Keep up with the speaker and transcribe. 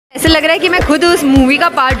ऐसा लग रहा है कि मैं खुद उस मूवी का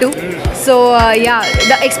पार्ट हूँ. So yeah,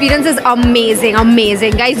 the experience is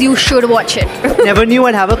amazing. Guys, you should watch it. Never knew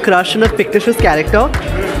I'd have a crush on a fictitious character.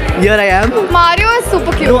 Here I am. Mario is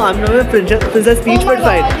super cute. No, I'm not a Princess Peach, but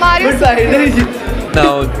fine. Mario is fine.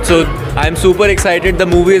 Now, so I'm super excited. The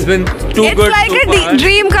movie has been too it's good. It's like a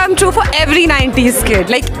dream come true for every 90s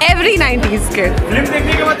kid. Like every 90s kid. Film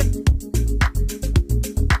देखने के बाद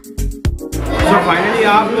So finally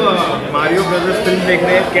आप Mario brothers film देख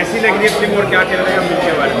रहे हैं. कैसी लग रही है फिल्म और क्या कह रहे हैं आप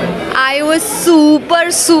इसके बारे में? I was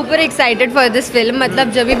super excited for this film.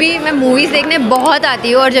 मतलब जब भी मैं मूवीज़ देखने बहुत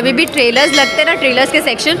आती हूँ और जब भी ट्रेलर्स लगते हैं ना, ट्रेलर्स के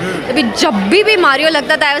सेक्शन, तभी जब भी मारियो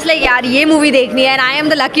लगता था, I was like यार ये मूवी देखनी है. And I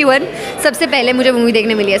am the lucky one. सबसे पहले मुझे मूवी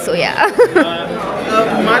देखने मिली है. So yeah.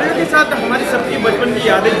 मारियो के साथ हमारी सबकी बचपन की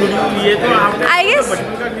यादें जुड़ी हुई है, तो आपने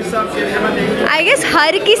बचपन का किस्सा आप शेयर करना चाहेंगे? I guess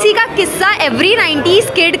हर किसी का किस्सा एवरी 90s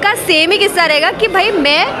किड का सेम ही किस्सा रहेगा कि भाई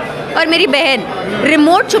मैं और मेरी बहन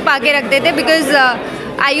रिमोट छुपा के रखते थे. Because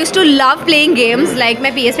I use to love playing games. Like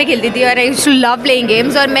मैं PS पे खेलती थी और आई use to love playing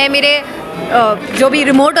games. और मैं मेरे जो भी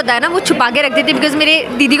रिमोट होता है ना वो छुपा के रखती थी बिकॉज मेरी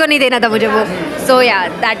दीदी को नहीं देना था मुझे वो. सो या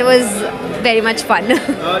that was very much fun.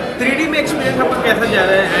 3D में एक्सपीरियंस आपका कैसा जा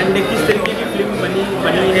रहा है एंड किस तरीके की फिल्म बनी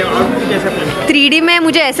है और कैसा फिल्म? 3D में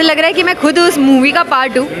मुझे ऐसा लग रहा है कि मैं खुद उस मूवी का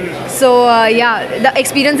पार्ट हूँ. सो या the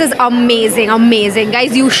experience is amazing.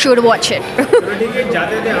 Guys you should watch it. ठीक है,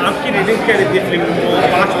 जाते थे आपकी रेटिंग क्या रहती है फिल्म को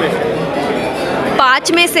 5 में से?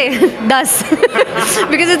 5 में से 10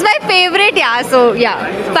 बिकॉज इट्स माई फेवरेट. या सो या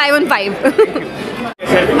 5 on 5.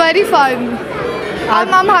 very fun.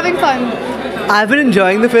 I'm having fun. I've been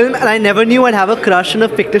enjoying the film and I never knew I'd have a crush on a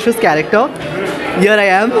fictitious character. Here I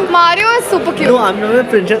am. Mario is super cute. No, I'm not a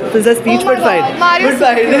Princess Peach, but fine. Mario is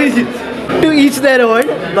fine. To each their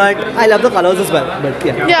own, but I love the colors as well. But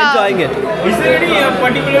yeah. Enjoying it. Is there any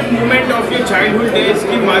particular moment of your childhood days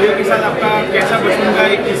कि Mario के साथ आपका कैसा बचपन का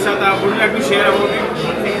एक किस्सा था? Would you like to share about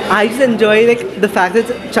it? I just enjoy like the fact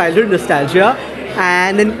that it's childhood nostalgia,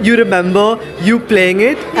 and then you remember you playing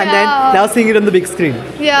it, and then now seeing it on the big screen.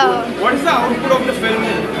 Yeah. What is the output of the film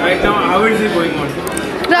right now? How is it going on?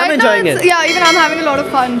 Right I'm enjoying it. Yeah, even I'm having a lot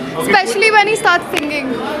of fun. Okay. Especially when he starts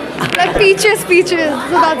singing. Like peaches. So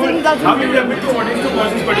that's How you will appeal to audience to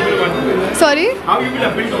watch this particular one? Sorry? How you will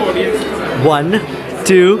appeal to audience? 1,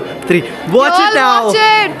 2, 3. Watch it now. Watch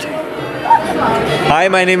it. Hi,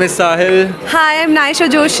 my name is Sahil. Hi, I'm Naisha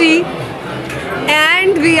Joshi.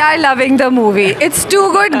 And we are loving the movie. It's too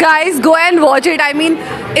good, guys. Go and watch it. I mean,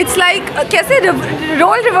 it's like कैसे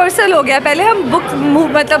role reversal हो गया. पहले हम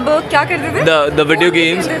मतलब क्या करते थे? The video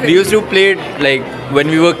games we used to play it like when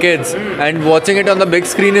we were kids, and watching it on the big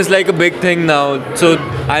screen is like a big thing now. So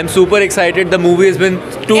I'm super excited. The movie has been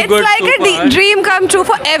too good. It's like a dream come true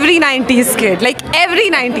for every 90s kid. Like every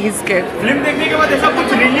 90s kid. Film देखने के बाद ऐसा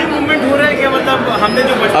कुछ relieve movement हो रहा है क्या? मतलब हमने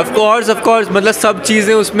जो Of course मतलब सब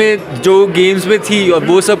चीज़ें उसमें जो गेम्स में थी और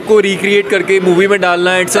वो सबको रिक्रिएट करके मूवी में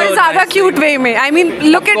डालना. It's a ज़्यादा क्यूट वे में. I mean,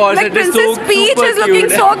 look at like Princess Peach is looking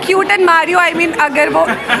so cute, and Mario. I mean, अगर वो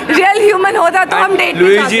real human होता तो हम date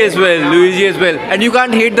Luigi as well. And you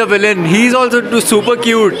can't hate the villain. He's also too super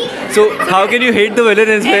cute. So how can you hate the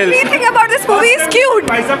villain as well? Everything about this movie is cute.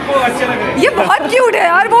 भाई सबको अच्छे लग रहे हैं. ये बहुत cute है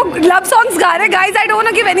यार. वो love songs गा रहे. Guys, I don't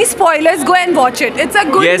want to give any spoilers. Go and watch it. It's a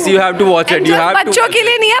good. Yes, you have to watch it. You have to. बच्चों के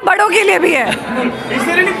लिए नहीं है, बड़ों के लिए भी है. Is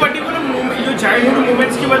there any particular moment जो childhood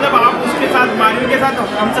moments की मतलब आप उसके साथ मारियो के साथ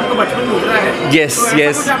हम सबको बचपन गुजरा है? Yes.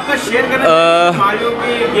 कुछ आपका शेयर करना मारियो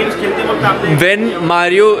के गेम्स खेलते वक्त आपने?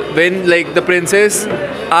 When like the princess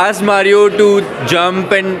asked Mario to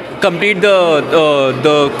jump and complete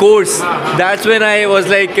the course, that's when I was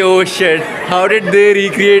like, oh shit, how did they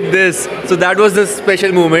recreate this? So that was the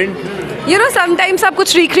special moment. You know, sometimes आप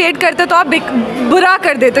कुछ recreate करते तो आप बुरा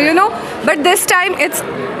कर देते, you know, but this time it's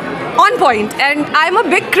on point, and I'm a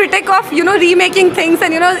big critic of, you know, remaking things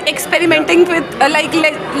and, you know, experimenting with like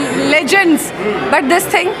legends, but this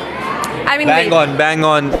thing, I mean, bang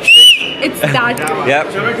on. It's that. Yeah.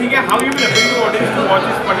 चलो ठीक है. How you will appeal to audience to watch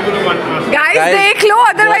this particular one? Guys, देख लो,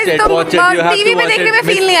 otherwise तो TV में देखने में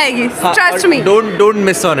feel नहीं आएगी. Trust me. Don't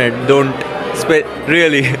miss on it. Don't.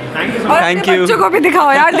 Really. Thank you. बच्चों को भी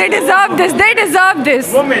दिखाओ यार. They deserve this. They deserve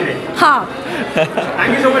this. वो मैंने. हाँ.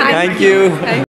 Thank you so much. Thank you.